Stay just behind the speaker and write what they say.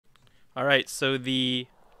All right, so the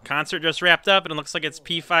concert just wrapped up, and it looks like it's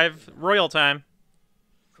P5 Royal time.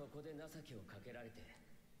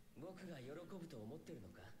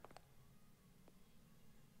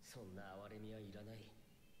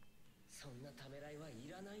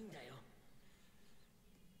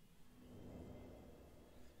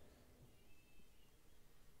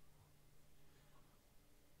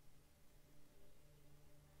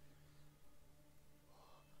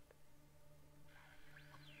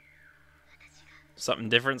 Something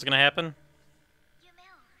different's gonna happen.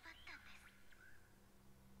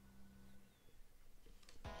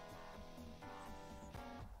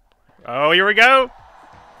 Oh, here we go!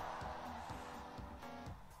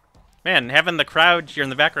 Man, having the crowd here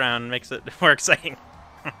in the background makes it more exciting.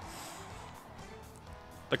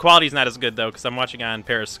 The quality's not as good, though, because I'm watching on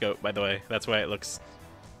Periscope, by the way. That's why it looks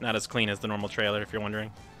not as clean as the normal trailer, if you're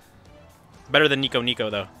wondering. Better than Nico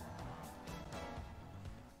Nico, though.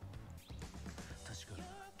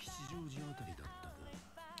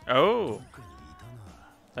 Oh.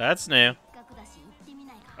 That's new.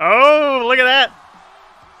 Oh, look at that!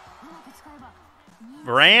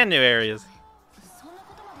 Brand new areas.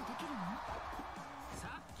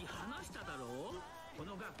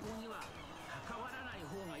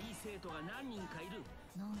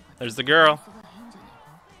 There's the girl.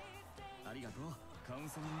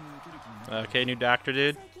 Okay, new doctor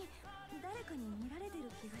dude.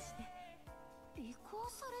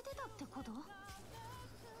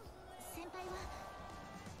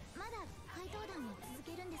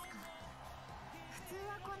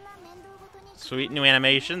 Sweet new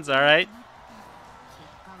animations, alright.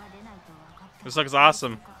 This looks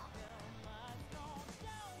awesome.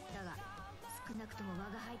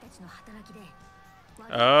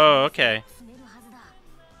 Oh, okay.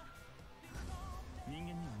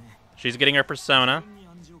 She's getting her persona.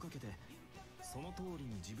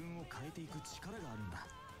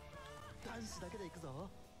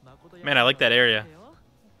 Man, I like that area.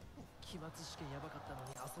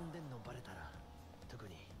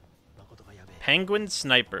 Penguin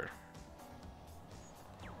Sniper.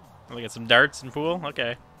 Look at some darts and pool.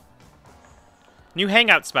 Okay. New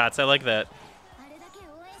hangout spots. I like that.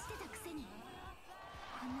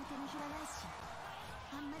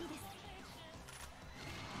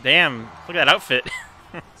 Damn, look at that outfit.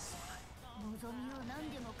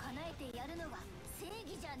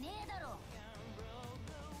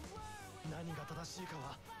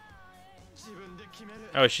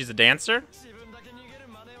 Oh, she's a dancer?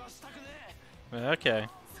 Okay.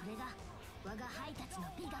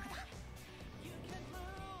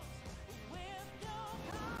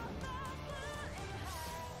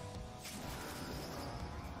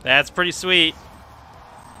 That's pretty sweet.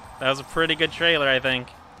 That was a pretty good trailer, I think.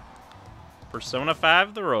 Persona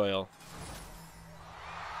 5 The Royal.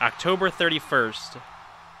 October 31st.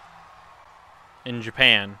 In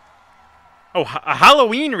Japan. Oh, a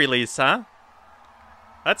Halloween release, huh?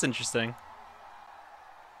 That's interesting.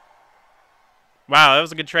 Wow, that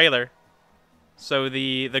was a good trailer. So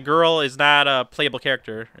the girl is not a playable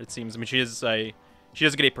character, it seems. I mean, she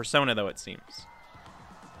does get a persona, though, it seems.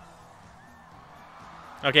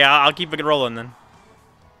 Okay, I'll keep it rolling then.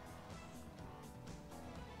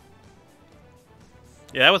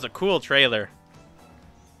 Yeah, that was a cool trailer.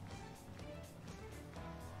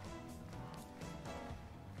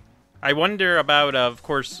 I wonder about, of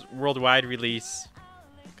course, worldwide release.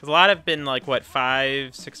 Because a lot have been, like, what,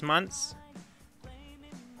 5-6 months?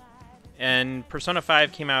 And Persona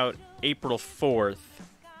 5 came out April 4th.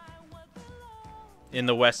 In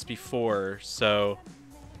the West before, so...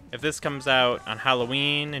 If this comes out on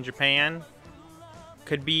Halloween in Japan,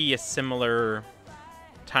 could be a similar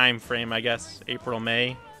time frame, I guess. April,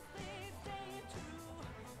 May.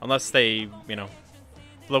 Unless they, you know,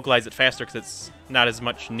 localize it faster because it's not as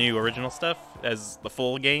much new original stuff as the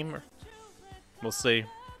full game. We'll see.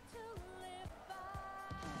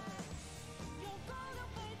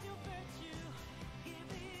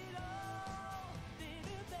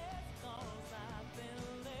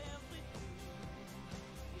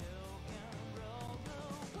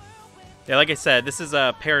 Yeah, like I said, this is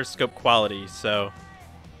a Periscope quality, so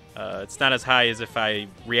it's not as high as if I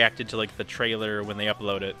reacted to like the trailer when they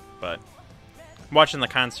upload it. But I'm watching the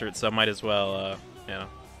concert, so I might as well, you know.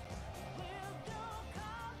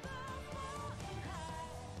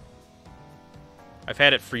 I've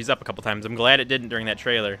had it freeze up a couple times. I'm glad it didn't during that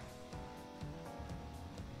trailer.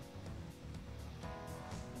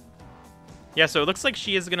 Yeah, so it looks like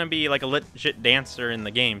she is gonna be like a legit dancer in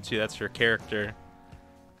the game too. That's her character.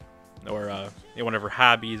 Or one of her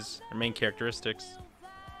hobbies, her main characteristics.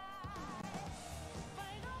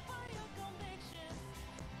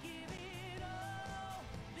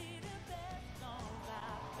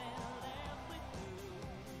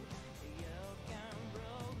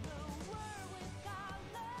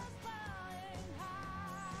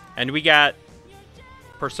 And we got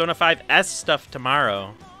Persona 5S stuff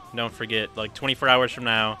tomorrow. Don't forget, like 24 hours from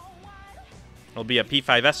now, it'll be a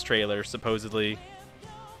P5S trailer, supposedly.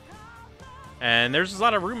 And there's a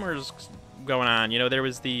lot of rumors going on. You know, there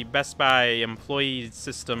was the Best Buy employee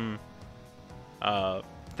system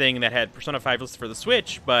thing that had Persona 5 listed for the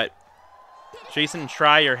Switch, but Jason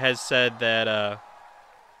Schreier has said that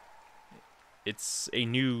it's a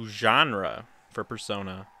new genre for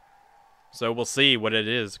Persona. So we'll see what it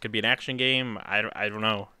is. It could be an action game. I don't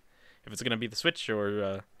know if it's going to be the Switch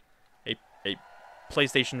or a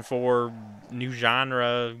PlayStation 4 new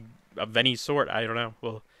genre of any sort. I don't know.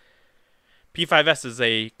 Well, P5S is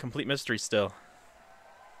a complete mystery still.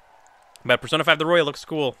 But Persona 5 The Royal looks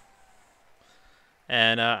cool.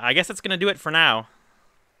 And I guess that's going to do it for now.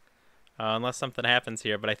 Unless something happens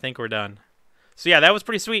here, but I think we're done. So yeah, that was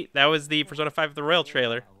pretty sweet. That was the Persona 5 The Royal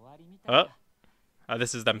trailer. Oh,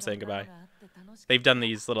 this is them saying goodbye. They've done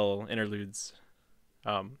these little interludes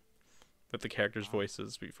with the characters'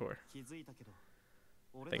 voices before.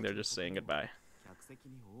 I think they're just saying goodbye.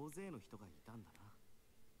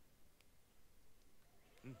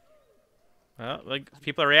 Well, like,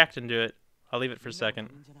 people are reacting to it. I'll leave it for a second.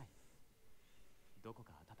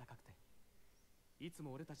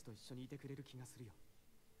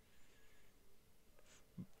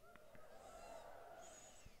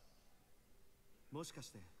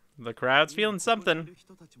 The crowd's feeling something.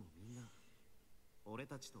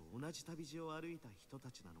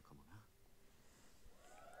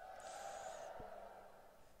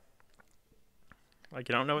 Like,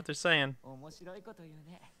 you don't know what they're saying.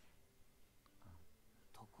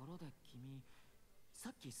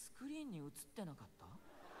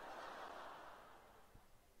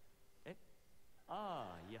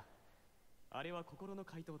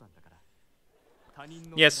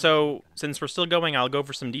 Yeah, so since we're still going, I'll go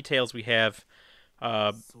over some details we have.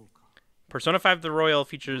 Persona 5 The Royal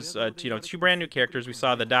features two brand new characters. We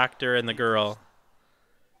saw the doctor and the girl.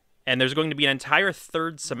 And there's going to be an entire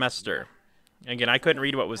third semester. Again, I couldn't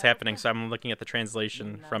read what was happening, so I'm looking at the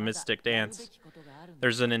translation from Mystic Dance.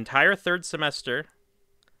 There's an entire third semester.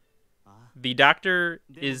 The doctor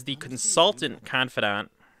is the consultant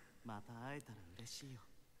confidant.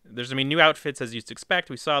 There's going to be new outfits, as you'd expect.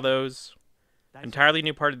 We saw those. Entirely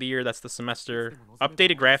new part of the year. That's the semester.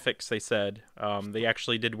 Updated graphics, they said. They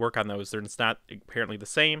actually did work on those. It's not apparently the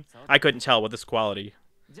same. I couldn't tell with this quality.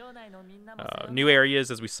 New areas,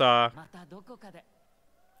 as we saw.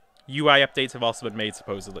 UI updates have also been made,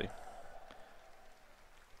 supposedly.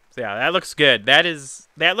 So yeah, that looks good. That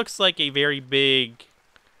looks like a very big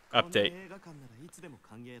update.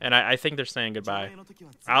 And I think they're saying goodbye.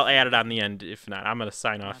 I'll add it on the end if not. I'm going to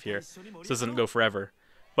sign off here. This doesn't go forever.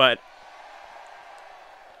 But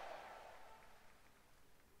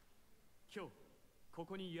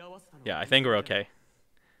yeah, I think we're okay.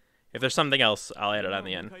 If there's something else, I'll add it on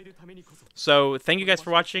the end. So, thank you guys for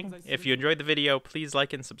watching. If you enjoyed the video, please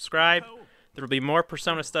like and subscribe. There will be more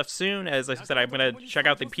Persona stuff soon. As I said, I'm going to check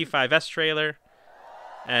out the P5S trailer.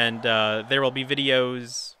 And there will be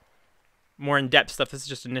videos, more in-depth stuff. This is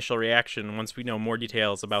just initial reaction once we know more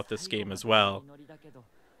details about this game as well.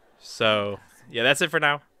 So, yeah, that's it for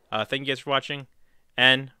now. Thank you guys for watching,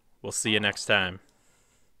 and we'll see you next time.